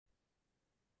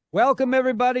Welcome,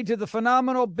 everybody, to the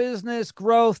Phenomenal Business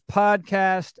Growth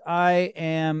Podcast. I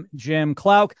am Jim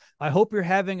Clouk. I hope you're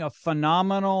having a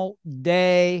phenomenal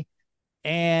day,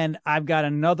 and I've got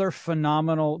another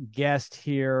phenomenal guest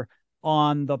here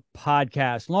on the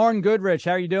podcast. Loren Goodrich,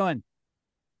 how are you doing?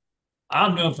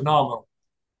 I'm doing phenomenal.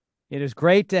 It is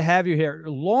great to have you here.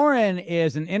 Loren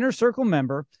is an Inner Circle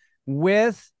member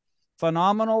with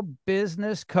Phenomenal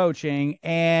Business Coaching,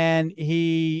 and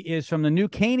he is from the New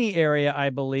Caney area, I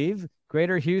believe,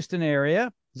 Greater Houston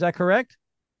area. Is that correct?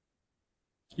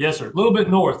 Yes, sir. A little bit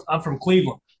north. I'm from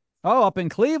Cleveland. Oh, up in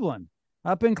Cleveland.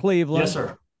 Up in Yes, Cleveland.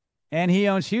 sir. And he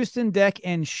owns Houston Deck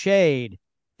and Shade.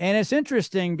 And it's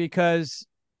interesting because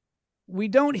we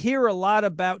don't hear a lot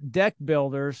about deck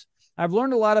builders. I've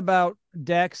learned a lot about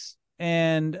decks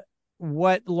and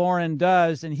what Loren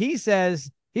does. And he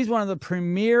says he's one of the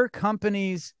premier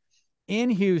companies in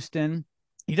Houston.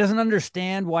 He doesn't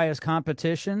understand why his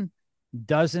competition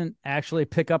doesn't actually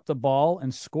pick up the ball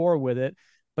and score with it,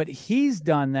 but he's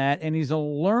done that and he's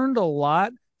learned a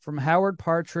lot from Howard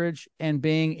Partridge and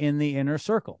being in the inner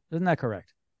circle. Isn't that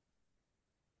correct?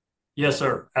 Yes,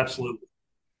 sir. Absolutely.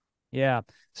 Yeah.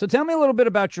 So tell me a little bit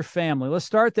about your family. Let's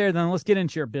start there, then let's get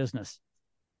into your business.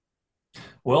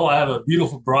 Well, I have a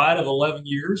beautiful bride of 11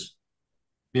 years,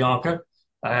 Bianca.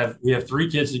 We have three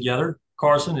kids together.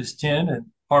 Carson is 10 and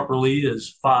Harper Lee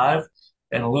is 5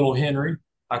 and a little Henry.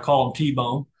 I call him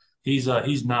T-Bone. He's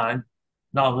 9.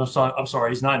 No, I'm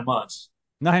sorry, he's 9 months.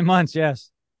 9 months,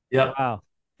 yes. Yep. Wow.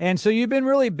 And so you've been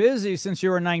really busy since you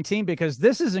were 19 because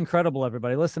this is incredible,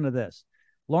 everybody. Listen to this.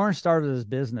 Loren started his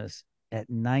business at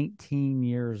 19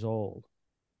 years old.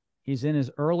 He's in his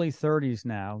early 30s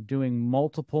now, doing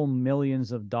multiple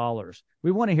millions of dollars.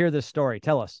 We want to hear this story.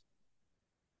 Tell us.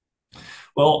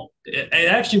 Well, it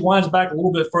actually winds back a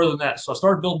little bit further than that. So I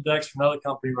started building decks for another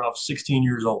company when I was 16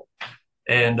 years old.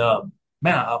 And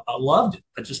man, I loved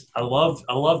it. I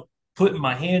loved putting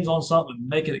my hands on something and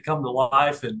making it come to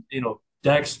life. And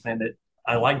decks, and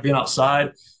I like being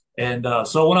outside. And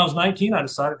so when I was 19, I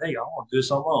decided, hey, I want to do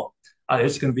this on my own.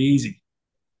 It's going to be easy.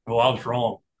 Well, I was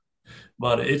wrong,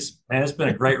 but it's been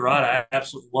a great ride. I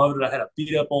absolutely loved it. I had a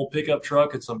beat up old pickup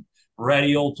truck and some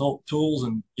ratty old tools,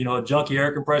 and a junky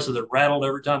air compressor that rattled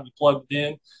every time you plugged it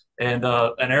in, and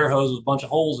an air hose with a bunch of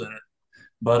holes in it.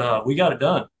 But we got it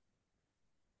done.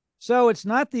 So it's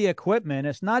not the equipment,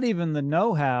 it's not even the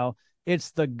know-how, it's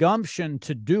the gumption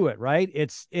to do it, right?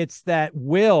 It's that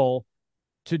will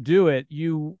to do it.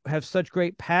 You have such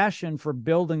great passion for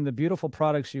building the beautiful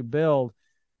products you build,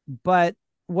 but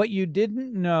what you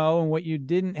didn't know and what you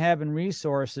didn't have in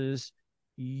resources,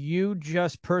 you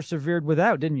just persevered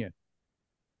without, didn't you?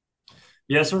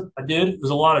 Yes, sir. I did. It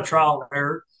was a lot of trial and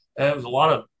error. It was a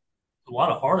lot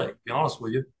of heartache, to be honest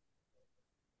with you.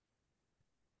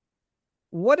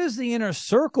 What has the inner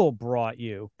circle brought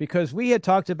you? Because we had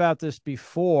talked about this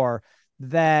before,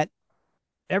 that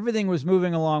everything was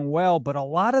moving along well, but a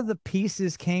lot of the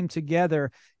pieces came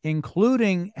together,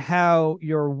 including how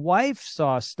your wife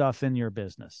saw stuff in your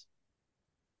business.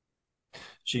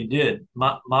 She did.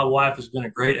 My wife has been a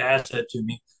great asset to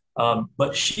me,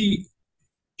 but she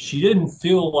didn't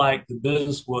feel like the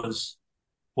business was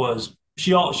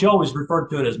she always referred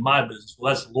to it as my business.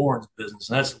 Well, that's Lauren's business,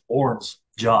 and that's Lauren's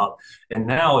job, and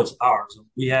now it's ours.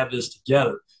 We have this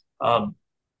together. Um,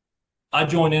 I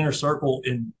joined Inner Circle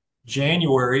in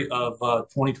January of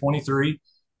 2023,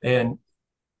 and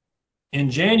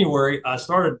in January I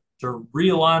started to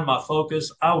realign my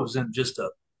focus. I just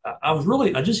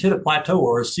hit a plateau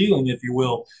or a ceiling, if you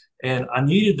will, and I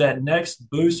needed that next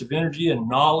boost of energy and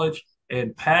knowledge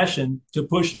and passion to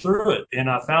push through it. And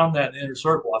I found that in Inner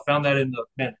Circle. I found that in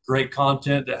the great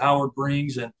content that Howard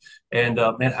brings, and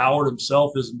man, Howard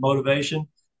himself is motivation.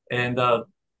 And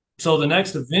so the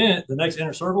next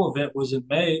Inner Circle event was in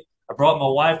May. I brought my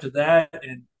wife to that,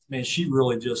 and man, she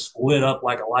really just lit up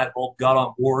like a light bulb, got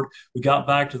on board. We got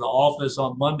back to the office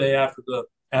on Monday after the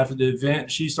event.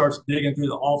 And she starts digging through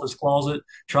the office closet,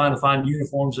 trying to find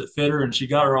uniforms that fit her. And she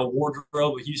got her own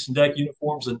wardrobe with Houston Deck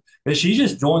uniforms. And she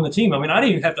just joined the team. I mean, I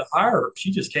didn't even have to hire her. She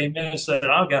just came in and said,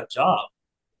 I've got a job.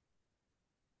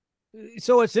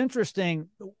 So it's interesting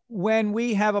when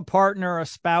we have a partner, a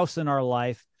spouse in our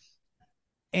life,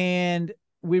 and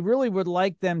we really would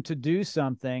like them to do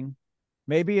something.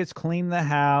 Maybe it's clean the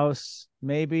house,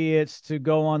 maybe it's to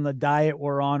go on the diet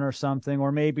we're on or something,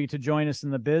 or maybe to join us in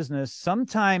the business.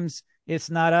 Sometimes it's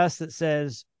not us that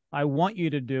says, I want you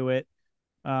to do it,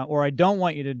 or I don't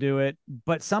want you to do it,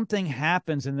 but something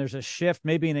happens and there's a shift,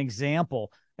 maybe an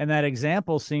example. And that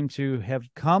example seemed to have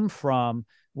come from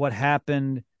what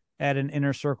happened at an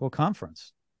inner circle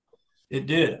conference. It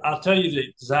did. I'll tell you the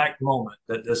exact moment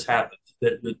that this happened,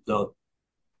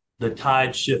 the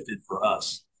tide shifted for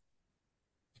us.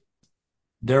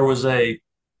 There was the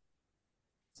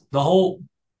whole,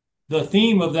 the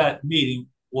theme of that meeting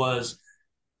was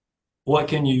what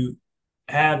can you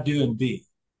have, do, and be.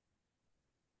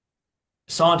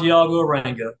 Santiago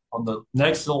Aranga, on the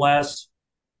next to the last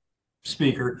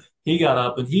speaker, he got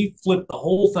up and he flipped the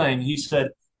whole thing. He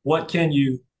said, what can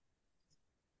you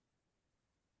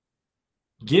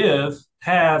give,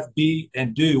 have, be,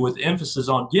 and do, with emphasis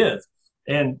on give?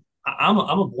 And I'm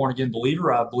a born again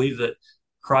believer. I believe that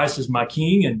Christ is my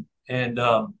King, and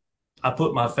I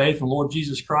put my faith in Lord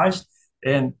Jesus Christ.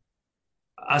 And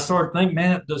I started thinking,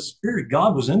 man, the Spirit of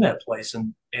God was in that place,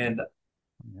 and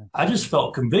Yeah. I just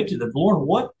felt convicted that, Lord,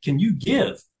 what can you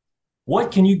give?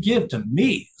 What can you give to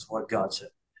me? Is what God said.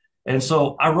 And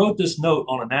so I wrote this note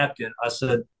on a napkin. I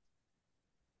said,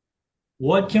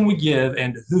 what can we give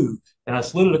and to who? And I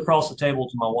slid it across the table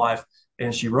to my wife,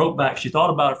 and she wrote back. She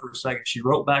thought about it for a second. She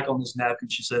wrote back on this napkin.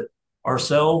 She said,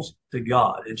 ourselves to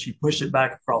God. And she pushed it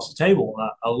back across the table. And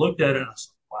I looked at it and I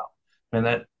said, wow, man,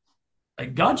 that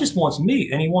like, God just wants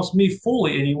me, and He wants me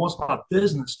fully, and He wants my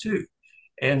business too.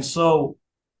 And so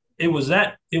it was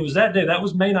that day. That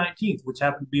was May 19th, which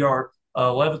happened to be our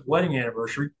 11th wedding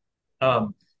anniversary.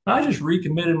 I just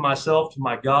recommitted myself to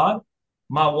my God,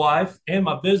 my wife, and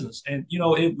my business. And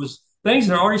it was things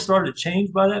that already started to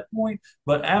change by that point.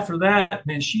 But after that,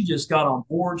 man, she just got on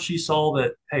board. She saw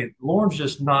that, hey, Lauren's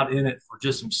just not in it for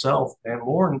just himself. And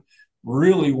Lauren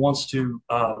really wants to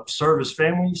serve his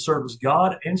family, serve his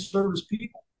God, and serve his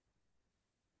people.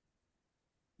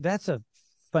 That's a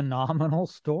phenomenal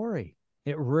story.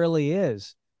 It really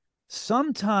is.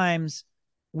 Sometimes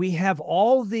we have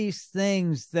all these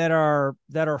things that are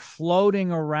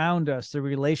floating around us, the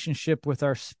relationship with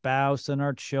our spouse and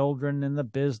our children and the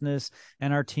business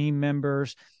and our team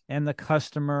members and the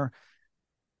customer.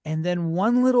 And then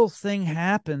one little thing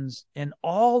happens and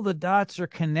all the dots are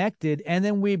connected, and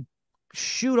then we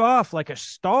shoot off like a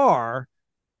star,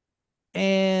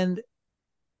 and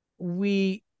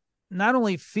we not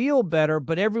only feel better,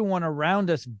 but everyone around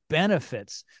us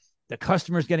benefits. The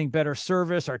customer's getting better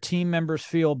service, our team members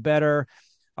feel better,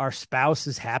 our spouse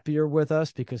is happier with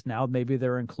us because now maybe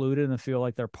they're included and feel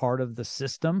like they're part of the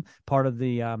system, part of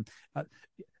the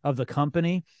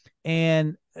company.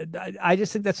 And I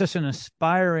just think that's such an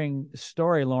inspiring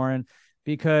story, Loren,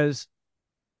 because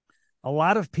a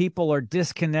lot of people are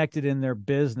disconnected in their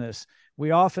business.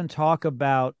 We often talk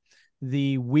about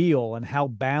the wheel and how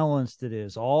balanced it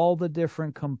is, all the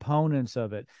different components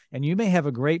of it. And you may have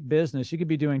a great business. You could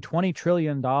be doing $20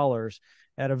 trillion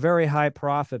at a very high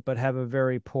profit, but have a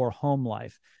very poor home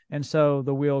life. And so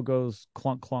the wheel goes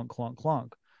clunk, clunk, clunk,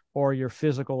 clunk, or your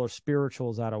physical or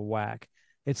spiritual is out of whack.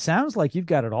 It sounds like you've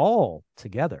got it all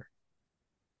together.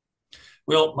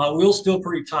 Well, my wheel's still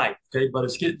pretty tight, okay, but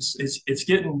it's getting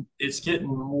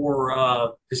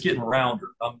more it's getting rounder.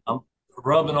 I'm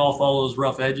rubbing off all those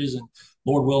rough edges, and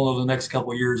Lord willing, over the next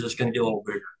couple of years, it's going to get a little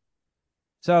bigger.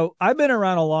 So I've been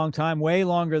around a long time, way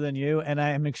longer than you, and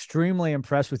I am extremely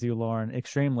impressed with you, Loren.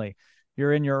 Extremely.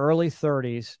 You're in your early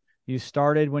 30s. You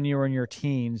started when you were in your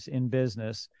teens in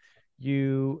business.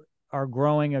 You are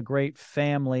growing a great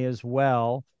family as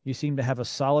well. You seem to have a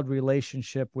solid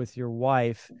relationship with your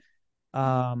wife.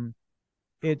 Um,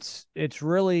 it's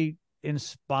really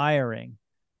inspiring,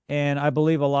 and I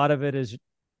believe a lot of it is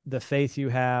the faith you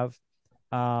have,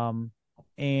 um,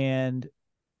 and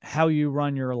how you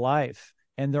run your life.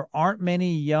 And there aren't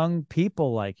many young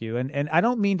people like you. And I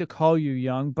don't mean to call you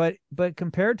young, but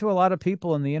compared to a lot of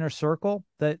people in the inner circle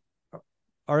that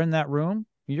are in that room,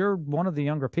 you're one of the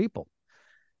younger people.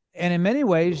 And in many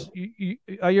ways,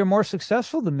 you're more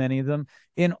successful than many of them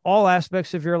in all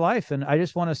aspects of your life. And I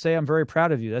just want to say I'm very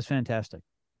proud of you. That's fantastic.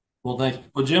 Well, thank you.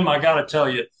 Well, Jim, I got to tell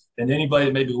you, and anybody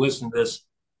that may be listening to this,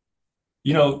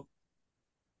 you know,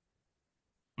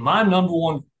 my number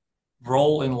one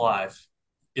role in life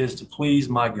is to please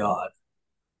my God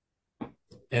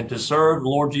and to serve the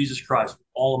Lord Jesus Christ with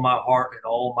all of my heart and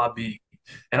all of my being.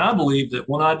 And I believe that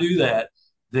when I do that,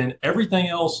 then everything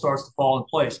else starts to fall in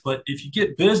place. But if you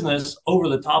get business over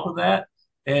the top of that,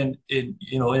 and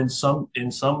in some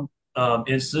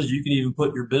instances, you can even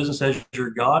put your business as your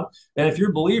God. And if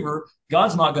you're a believer,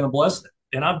 God's not going to bless it.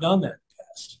 And I've done that in the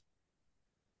past.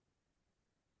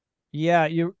 Yeah,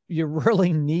 you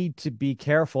really need to be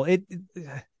careful.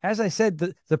 As I said,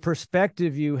 the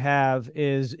perspective you have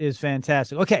is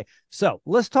fantastic. Okay, so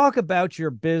let's talk about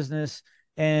your business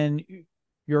and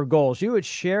your goals. You had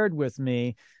shared with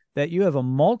me that you have a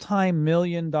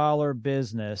multi-million-dollar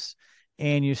business,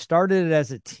 and you started it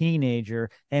as a teenager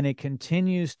and it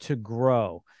continues to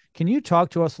grow. Can you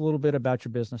talk to us a little bit about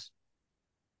your business?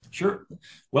 Sure.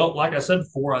 Well, like I said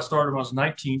before, I started when I was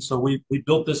 19. So we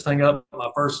built this thing up. My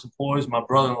first employees, my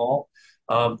brother-in-law.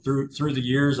 Through the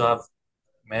years, I've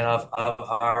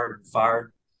hired and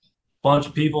fired a bunch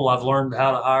of people. I've learned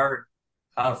how to hire,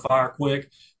 how to fire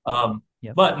quick.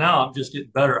 Yep. But now I'm just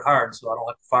getting better at hiring, so I don't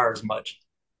have to fire as much.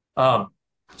 Um,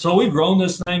 so we've grown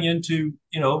this thing into,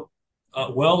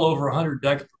 well over 100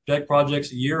 deck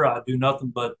projects a year. I do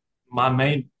nothing but my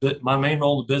main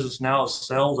role in the business now is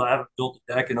sales. I haven't built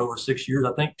a deck in over 6 years.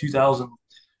 I think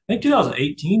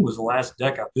 2018 was the last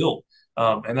deck I built,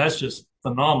 and that's just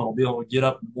phenomenal. Being able to get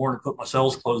up in the morning, put my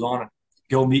sales clothes on, and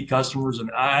go meet customers, and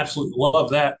I absolutely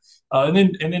love that. And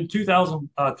then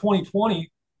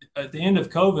 2020, at the end of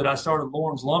COVID, I started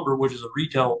Loren's Lumber, which is a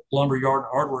retail lumber yard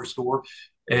and hardware store,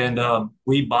 and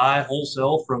we buy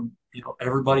wholesale from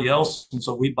everybody else, and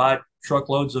so we buy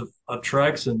truckloads of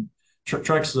Trex and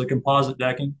Trex is a composite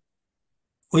decking.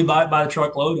 We buy it by the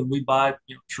truckload, and we buy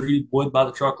treated wood by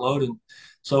the truckload, and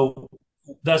so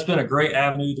that's been a great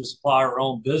avenue to supply our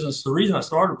own business. The reason I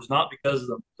started was not because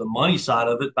of the money side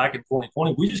of it. Back in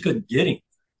 2020, we just couldn't get him.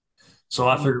 So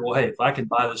I figured, well, hey, if I can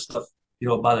buy this stuff,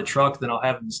 by the truck, then I'll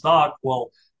have it in stock. Well,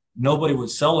 nobody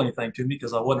would sell anything to me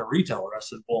because I wasn't a retailer. I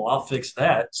said, well, I'll fix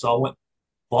that. So I went,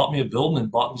 bought me a building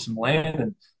and bought me some land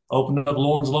and opened up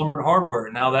Lawrence Lumber and Hardware.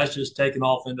 And now that's just taken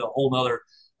off into a whole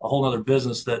nother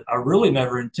business that I really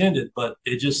never intended, but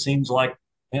it just seems like,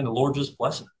 man, the Lord just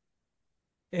blessed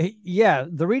it. Yeah,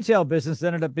 the retail business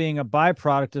ended up being a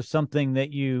byproduct of something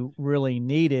that you really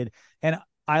needed. And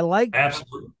I like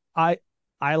Absolutely. I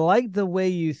I like the way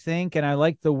you think and I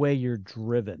like the way you're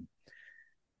driven.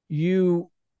 You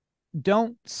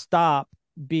don't stop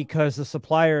because the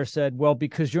supplier said, well,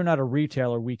 because you're not a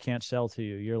retailer, we can't sell to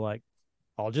you. You're like,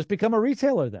 I'll just become a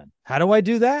retailer then. How do I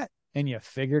do that? And you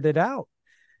figured it out.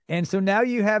 And so now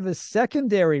you have a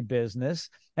secondary business.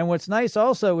 And what's nice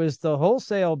also is the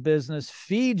wholesale business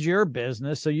feeds your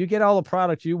business. So you get all the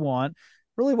product you want.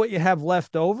 Really, what you have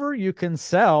left over, you can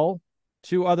sell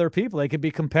to other people. They could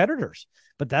be competitors,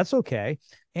 but that's okay.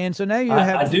 And so now you I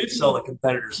have, do sell to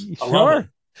competitors. I love it. sure,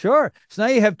 sure. So now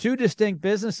you have two distinct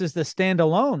businesses that stand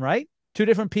alone, right? Two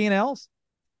different P&Ls.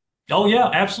 Oh yeah,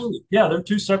 absolutely. Yeah, they're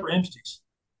two separate entities.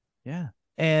 Yeah.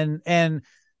 And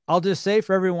I'll just say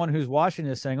for everyone who's watching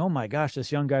this saying, oh my gosh,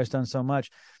 this young guy's done so much.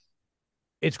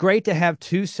 It's great to have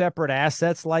two separate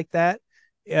assets like that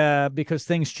because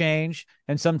things change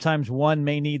and sometimes one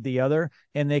may need the other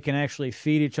and they can actually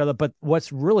feed each other. But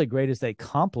what's really great is they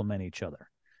complement each other.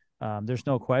 There's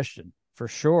no question for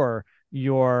sure.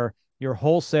 Your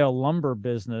wholesale lumber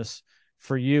business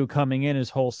for you coming in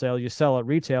as wholesale, you sell at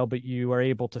retail, but you are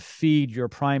able to feed your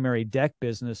primary deck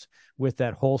business with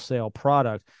that wholesale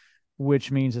product, which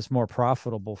means it's more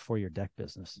profitable for your deck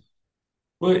business.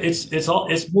 Well,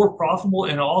 it's more profitable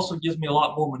and it also gives me a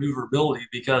lot more maneuverability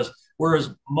because whereas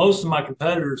most of my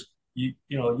competitors, you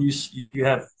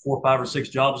have 4, 5, or 6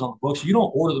 jobs on the books, you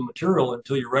don't order the material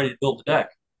until you're ready to build the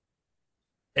deck.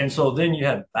 And so then you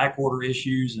have back order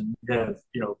issues and you have,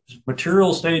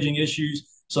 material staging issues.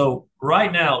 So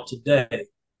right now, today,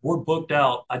 we're booked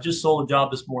out. I just sold a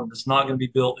job this morning that's not going to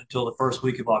be built until the first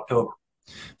week of October.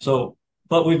 So,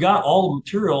 but we've got all the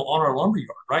material on our lumber yard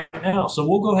right now. So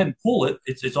we'll go ahead and pull it.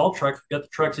 It's all Trex. We've got the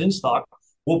Trex in stock.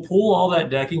 We'll pull all that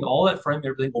decking, all that frame,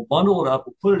 everything. We'll bundle it up.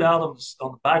 We'll put it out on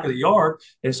the back of the yard.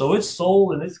 And so it's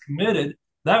sold and it's committed.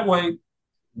 That way,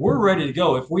 we're ready to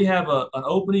go. If we have an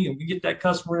opening and we get that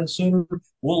customer in sooner,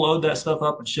 we'll load that stuff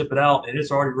up and ship it out, and it's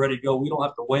already ready to go. We don't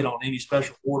have to wait on any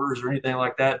special orders or anything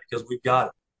like that because we've got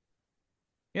it.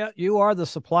 Yeah, you are the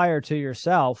supplier to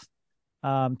yourself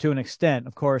to an extent.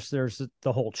 Of course, there's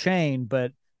the whole chain,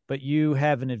 but you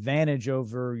have an advantage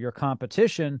over your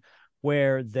competition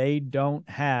where they don't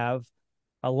have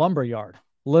a lumber yard.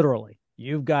 Literally,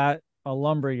 you've got a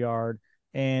lumber yard,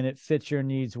 and it fits your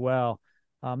needs well.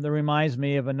 That reminds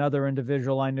me of another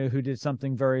individual I knew who did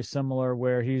something very similar,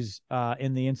 where he's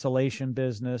in the insulation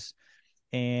business,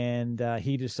 and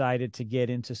he decided to get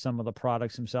into some of the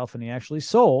products himself, and he actually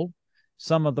sold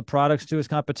some of the products to his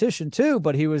competition too,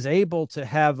 but he was able to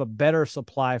have a better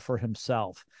supply for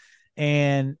himself.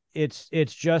 And it's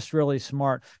just really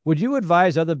smart. Would you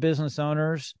advise other business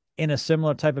owners in a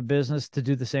similar type of business to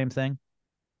do the same thing?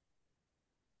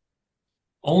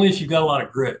 Only if you've got a lot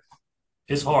of grit.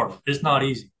 It's hard. It's not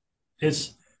easy.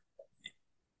 It's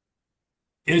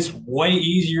it's way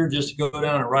easier just to go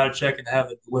down and write a check and have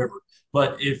it delivered.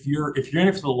 But if you're in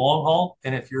it for the long haul,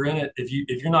 and if you're in it, if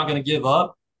you're not going to give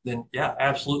up, then yeah,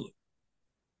 absolutely.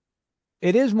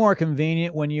 It is more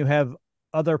convenient when you have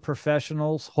other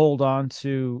professionals hold on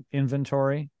to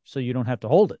inventory so you don't have to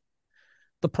hold it.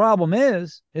 The problem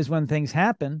is when things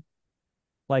happen,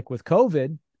 like with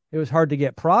COVID, it was hard to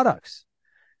get products.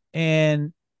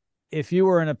 And if you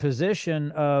were in a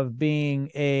position of being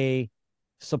a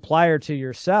supplier to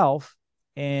yourself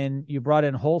and you brought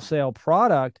in wholesale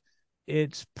product,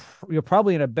 it's you're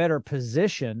probably in a better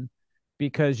position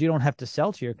because you don't have to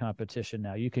sell to your competition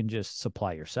now. You can just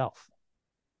supply yourself.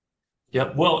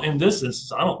 Yep. Well, in this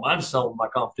instance, I don't mind selling my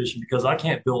competition because I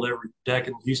can't build every deck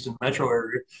in the Houston metro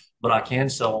area, but I can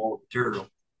sell all the material.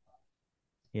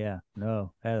 Yeah,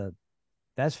 no,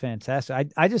 that's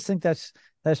fantastic. I just think that's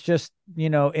just,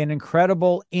 an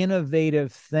incredible,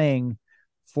 innovative thing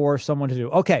for someone to do.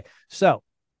 Okay, so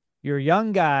you're a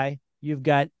young guy, you've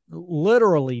got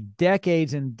literally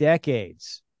decades and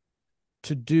decades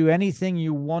to do anything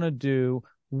you want to do.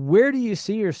 Where do you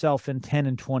see yourself in 10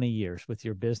 and 20 years with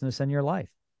your business and your life?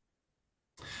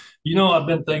 I've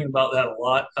been thinking about that a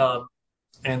lot.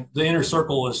 And the inner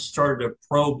circle has started to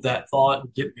probe that thought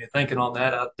and get me thinking on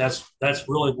that. That's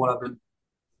really what I've been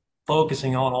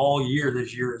focusing on all year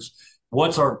this year is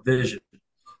what's our vision.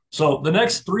 So the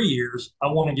next 3 years, I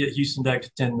want to get Houston Deck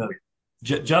to 10 million.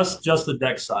 Just the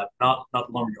deck side, not the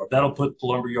lumberyard. That'll put the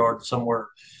lumberyard somewhere.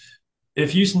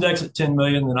 If Houston Deck's at 10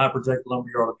 million, then I project the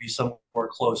lumberyard to be somewhere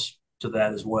close to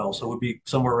that as well. So it would be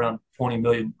somewhere around 20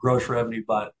 million gross revenue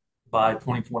by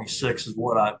 2026 is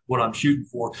what I'm shooting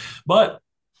for. But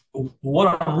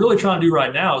what I'm really trying to do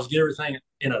right now is get everything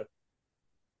in a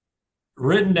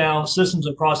written down systems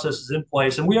and processes in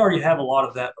place, and we already have a lot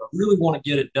of that. But I really want to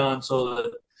get it done so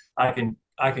that I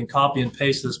can copy and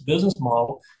paste this business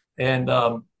model, and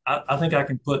I think I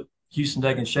can put Houston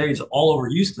Deck and Shades all over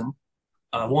Houston,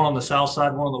 one on the south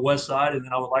side, one on the west side, and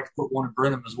then I would like to put one in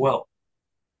Brenham as well.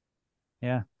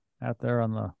 Yeah, out there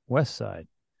on the west side.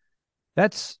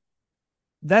 That's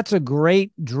that's a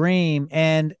great dream.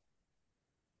 And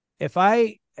if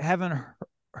I haven't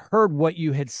heard what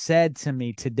you had said to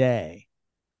me today,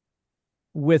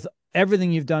 with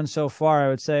everything you've done so far, I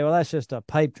would say, well, that's just a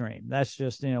pipe dream. That's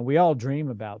just, we all dream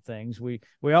about things. We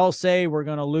all say we're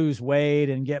going to lose weight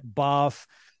and get buff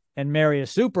and marry a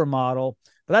supermodel,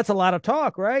 but that's a lot of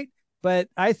talk, right? But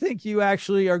I think you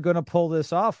actually are going to pull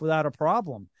this off without a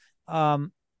problem.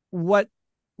 Um, what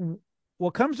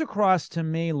what comes across to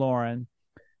me, Loren,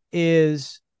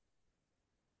 is,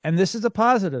 and this is a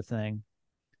positive thing,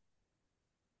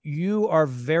 you are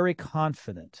very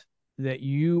confident that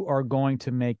you are going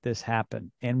to make this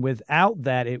happen. And without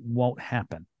that, it won't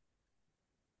happen.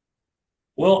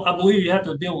 Well, I believe you have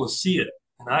to be able to see it,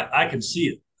 and I can see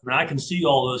it. I mean, I can see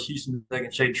all those Houston Deck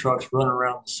and Shade trucks running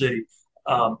around the city.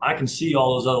 I can see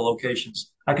all those other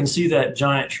locations. I can see that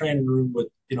giant training room with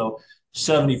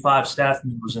 75 staff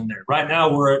members in there. Right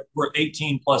now, we're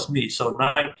 18 plus me, so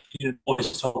 19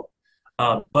 employees total.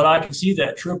 But I can see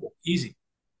that triple easy.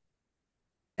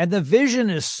 And the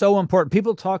vision is so important.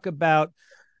 People talk about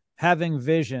having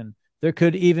vision. There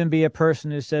could even be a person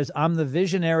who says, I'm the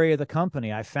visionary of the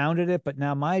company. I founded it, but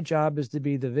now my job is to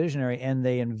be the visionary. And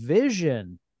they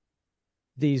envision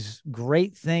these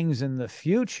great things in the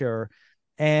future.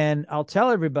 And I'll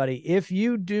tell everybody, if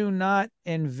you do not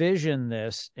envision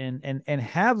this and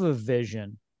have a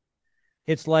vision,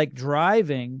 it's like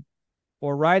driving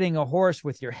or riding a horse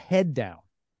with your head down.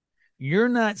 You're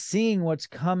not seeing what's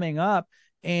coming up,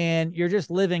 and you're just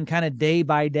living kind of day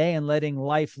by day and letting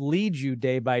life lead you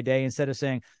day by day instead of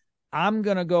saying, I'm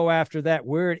going to go after that.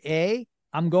 We're at A,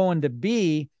 I'm going to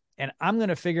B, and I'm going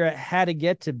to figure out how to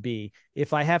get to B.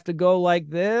 If I have to go like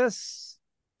this,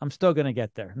 I'm still going to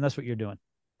get there. And that's what you're doing.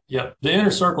 Yeah, the inner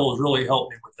circle has really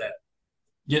helped me with that.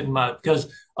 Getting my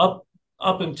because up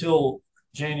until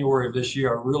January of this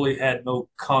year, I really had no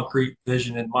concrete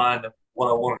vision in mind of what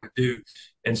I wanted to do.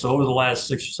 And so over the last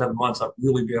 6 or 7 months, I've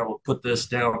really been able to put this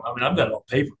down. I mean, I've got it on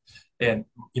paper, and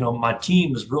my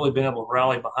team has really been able to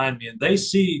rally behind me, and they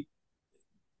see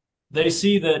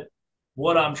that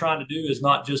what I'm trying to do is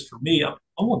not just for me. I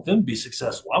want them to be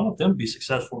successful. I want them to be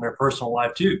successful in their personal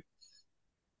life too.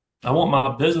 I want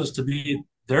my business to be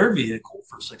their vehicle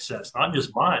for success, not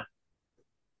just mine.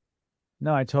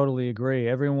 No, I totally agree.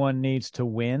 Everyone needs to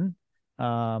win.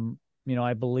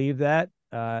 I believe that.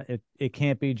 It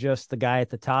can't be just the guy at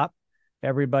the top.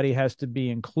 Everybody has to be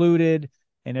included,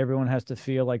 and everyone has to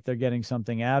feel like they're getting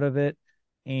something out of it.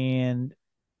 And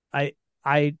I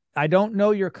I don't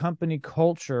know your company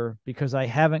culture because I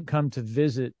haven't come to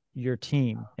visit your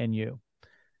team and you,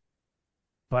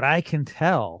 but I can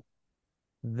tell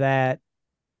that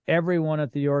everyone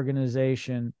at the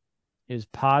organization is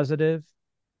positive,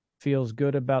 feels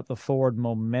good about the forward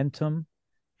momentum,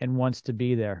 and wants to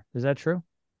be there. Is that true?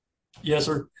 Yes,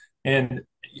 sir. And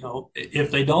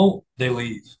if they don't, they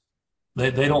leave.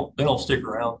 They don't stick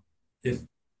around. If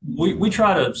we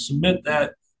try to submit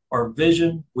that our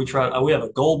vision, we have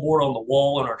a goal board on the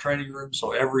wall in our training room.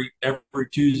 So every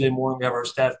Tuesday morning we have our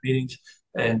staff meetings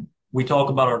and we talk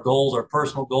about our goals, our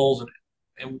personal goals,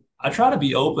 and I try to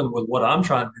be open with what I'm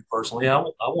trying to do personally. I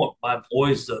want my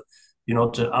employees to,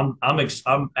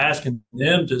 I'm asking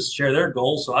them to share their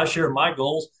goals, so I share my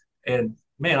goals. And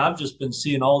man, I've just been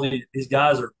seeing all these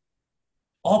guys are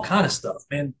all kind of stuff,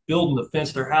 man. Building the fence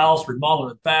to their house, remodeling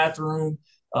the bathroom,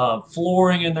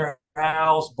 flooring in their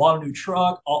house, bought a new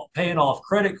truck, paying off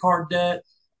credit card debt,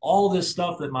 all this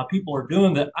stuff that my people are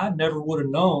doing that I never would have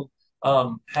known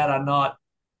had I not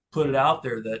put it out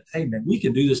there that, hey, man, we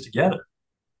can do this together.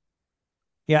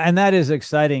 Yeah, and that is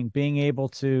exciting, being able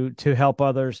to help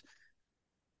others.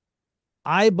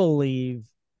 I believe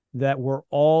that we're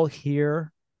all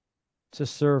here to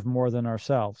serve more than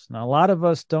ourselves. Now, a lot of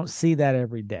us don't see that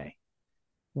every day.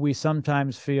 We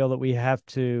sometimes feel that we have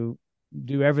to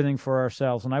do everything for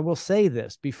ourselves. And I will say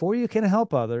this, before you can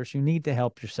help others, you need to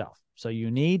help yourself. So you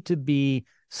need to be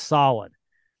solid.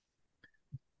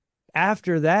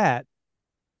 After that,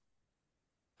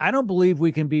 I don't believe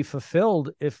we can be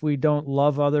fulfilled if we don't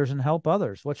love others and help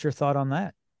others. What's your thought on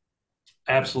that?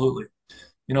 Absolutely.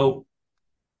 You know,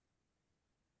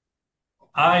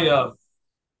 I uh,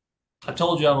 I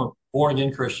told you I'm a born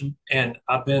again Christian, and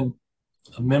I've been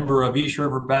a member of East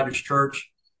River Baptist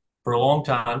Church for a long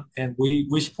time, and we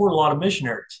support a lot of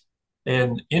missionaries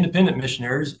and independent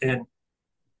missionaries, and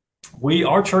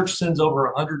our church sends over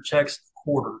 100 checks a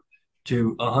quarter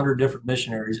to 100 different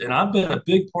missionaries, and I've been a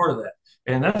big part of that.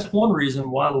 And that's one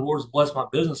reason why the Lord's blessed my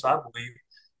business, I believe,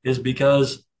 is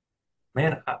because,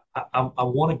 man, I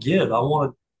want to give. I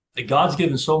want to. God's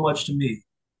given so much to me.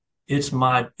 It's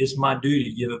my duty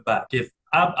to give it back. If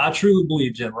I truly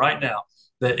believe, Jim, right now,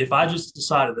 that if I just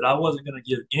decided that I wasn't going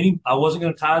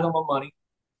to tithe on my money,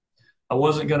 I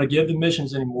wasn't going to give to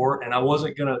missions anymore, and I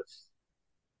wasn't going to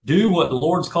do what the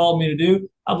Lord's called me to do,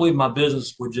 I believe my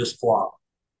business would just flop.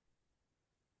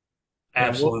 It would.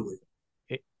 Absolutely.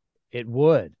 It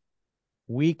would.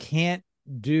 We can't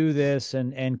do this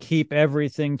and keep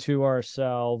everything to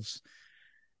ourselves,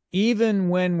 even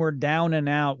when we're down and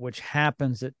out, which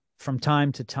happens from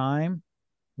time to time.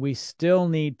 We still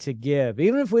need to give.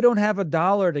 Even if we don't have a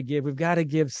dollar to give, we've got to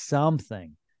give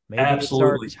something. Maybe it's our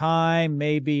Absolutely. time,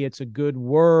 maybe it's a good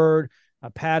word, a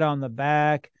pat on the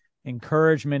back,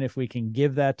 encouragement, if we can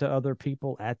give that to other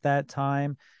people at that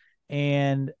time.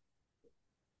 And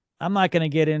I'm not going to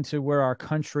get into where our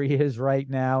country is right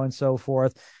now and so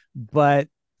forth, but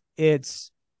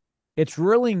it's it's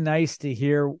really nice to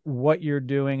hear what you're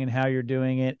doing and how you're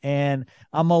doing it. And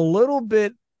I'm a little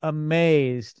bit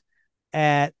amazed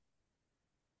at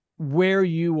where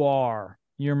you are.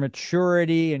 Your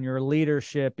maturity and your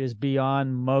leadership is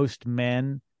beyond most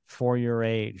men for your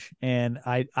age. And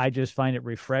I just find it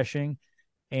refreshing.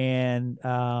 And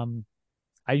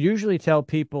I usually tell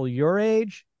people your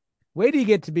age, wait till you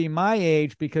get to be my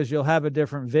age because you'll have a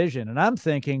different vision. And I'm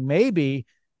thinking maybe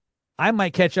I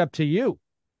might catch up to you.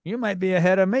 You might be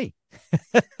ahead of me.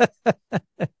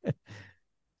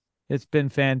 It's been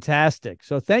fantastic.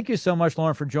 So thank you so much,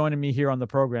 Loren, for joining me here on the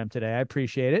program today. I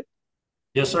appreciate it.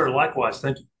 Yes, sir. Likewise.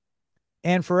 Thank you.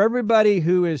 And for everybody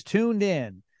who is tuned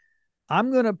in,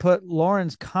 I'm going to put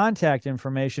Loren's contact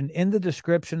information in the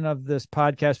description of this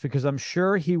podcast because I'm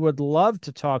sure he would love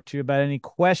to talk to you about any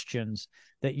questions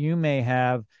that you may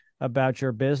have about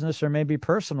your business or maybe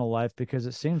personal life, because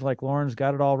it seems like Loren's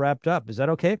got it all wrapped up. Is that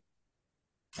okay?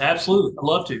 Absolutely. I'd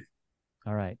love to.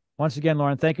 All right. Once again,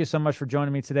 Loren, thank you so much for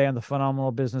joining me today on the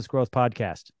Phenomenal Business Growth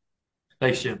Podcast.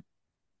 Thanks, Jim.